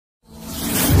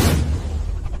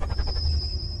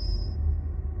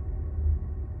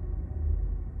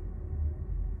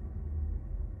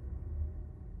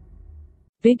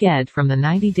Big Ed from the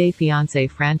 90 Day Fiancé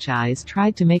franchise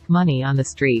tried to make money on the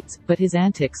streets, but his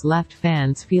antics left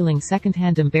fans feeling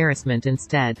secondhand embarrassment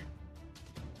instead.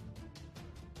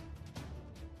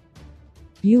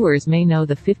 Viewers may know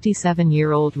the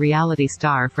 57-year-old reality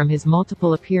star from his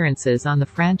multiple appearances on the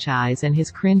franchise and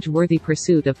his cringe-worthy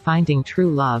pursuit of finding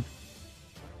true love.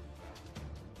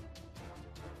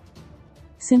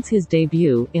 Since his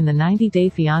debut in the 90 Day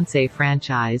Fiancé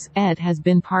franchise, Ed has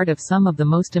been part of some of the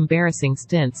most embarrassing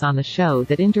stints on the show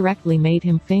that indirectly made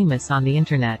him famous on the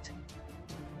internet.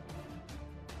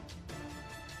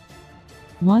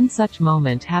 One such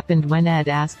moment happened when Ed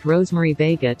asked Rosemary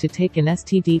Vega to take an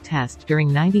STD test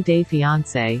during 90 Day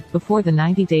Fiancé, before the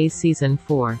 90 Days Season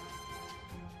 4.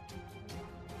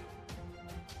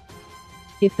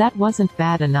 If that wasn't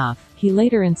bad enough, he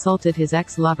later insulted his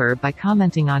ex-lover by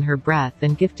commenting on her breath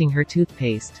and gifting her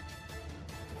toothpaste.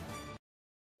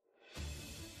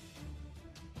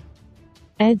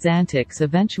 Ed's antics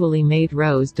eventually made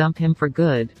Rose dump him for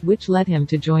good, which led him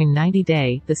to join 90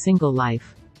 Day, The Single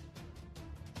Life.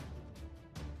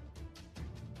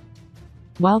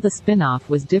 While the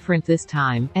spin-off was different this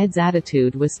time, Ed's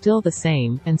attitude was still the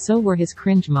same, and so were his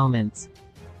cringe moments.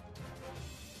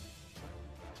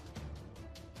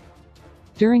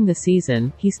 During the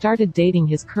season, he started dating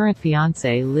his current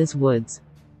fiancée Liz Woods.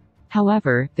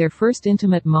 However, their first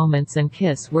intimate moments and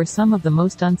kiss were some of the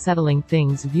most unsettling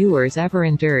things viewers ever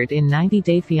endured in 90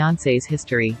 Day Fiancé's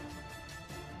history.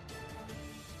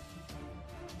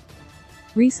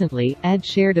 Recently, Ed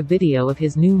shared a video of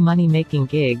his new money-making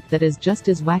gig that is just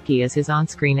as wacky as his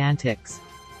on-screen antics.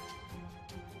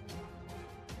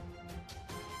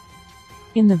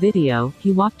 In the video,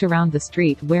 he walked around the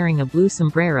street wearing a blue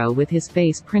sombrero with his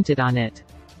face printed on it.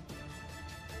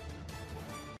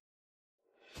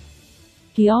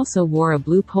 He also wore a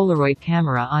blue Polaroid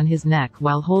camera on his neck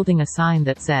while holding a sign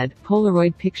that said,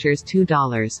 "Polaroid Pictures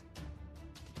 $2."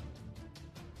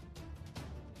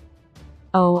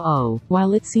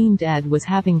 While it seemed Ed was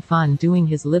having fun doing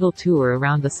his little tour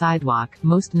around the sidewalk,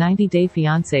 most 90 Day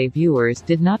Fiancé viewers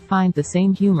did not find the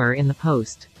same humor in the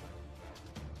post.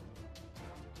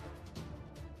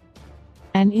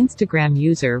 An Instagram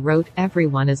user wrote,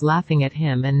 "Everyone is laughing at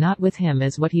him and not with him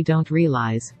is what he don't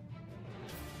realize."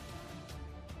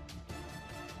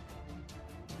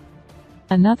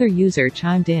 Another user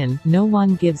chimed in, "No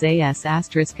one gives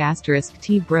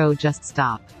 ***T bro, just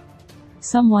stop."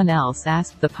 Someone else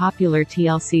asked the popular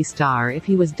TLC star if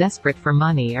he was desperate for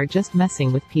money or just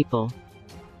messing with people.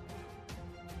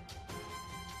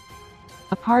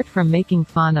 Apart from making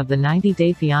fun of the 90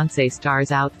 Day Fiancé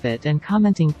star's outfit and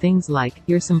commenting things like,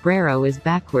 "Your sombrero is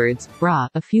backwards, brah,"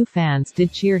 a few fans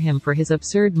did cheer him for his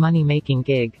absurd money-making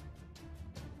gig.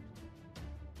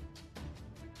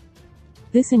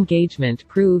 This engagement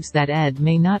proves that Ed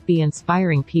may not be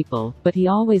inspiring people, but he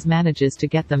always manages to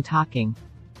get them talking.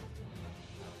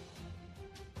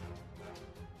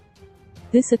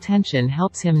 This attention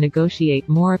helps him negotiate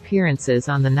more appearances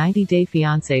on the 90 Day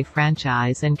Fiancé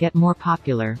franchise and get more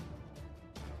popular.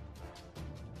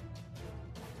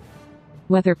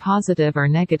 Whether positive or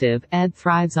negative, Ed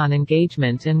thrives on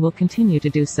engagement and will continue to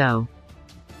do so.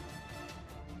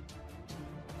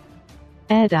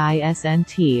 Ed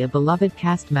isn't a beloved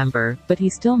cast member, but he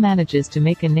still manages to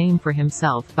make a name for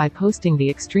himself by posting the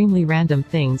extremely random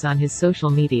things on his social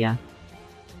media.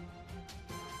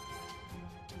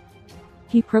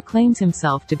 He proclaims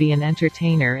himself to be an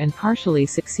entertainer and partially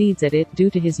succeeds at it due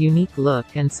to his unique look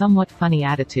and somewhat funny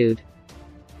attitude.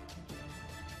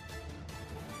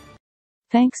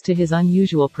 Thanks to his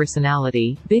unusual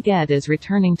personality, Big Ed is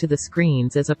returning to the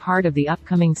screens as a part of the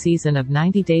upcoming season of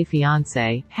 90 Day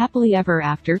Fiancé, Happily Ever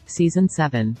After, Season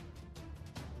 7.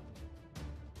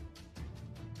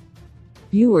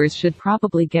 Viewers should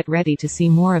probably get ready to see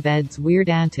more of Ed's weird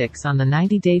antics on the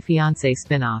 90 Day Fiancé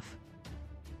spin-off.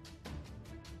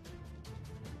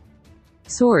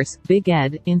 Source: Big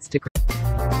Ed, Instagram.